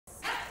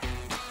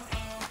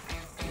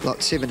Lot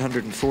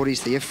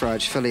 740's the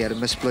Iffraaj filly out of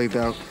Miss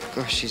Bluebell.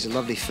 Gosh, she's a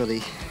lovely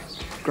filly.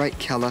 Great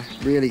colour,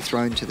 really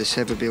thrown to the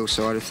Savabeel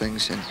side of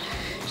things, and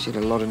she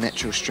had a lot of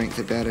natural strength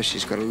about her.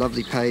 She's got a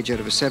lovely page out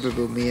of a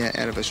Savabeel mare,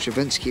 out of a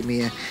Stravinsky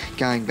mare,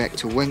 going back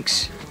to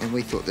Winks, and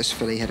we thought this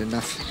filly had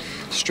enough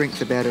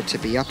strength about her to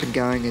be up and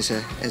going as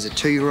a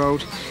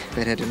 2-year-old,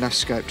 but had enough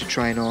scope to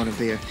train on and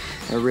be a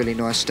really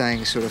nice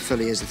staying sort of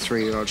filly as a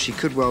 3-year-old. She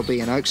could well be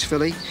an Oaks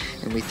filly,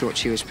 and we thought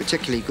she was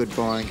particularly good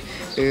buying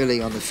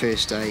early on the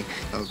first day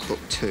of Book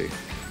 2.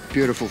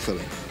 Beautiful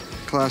filly,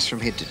 class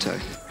from head to toe.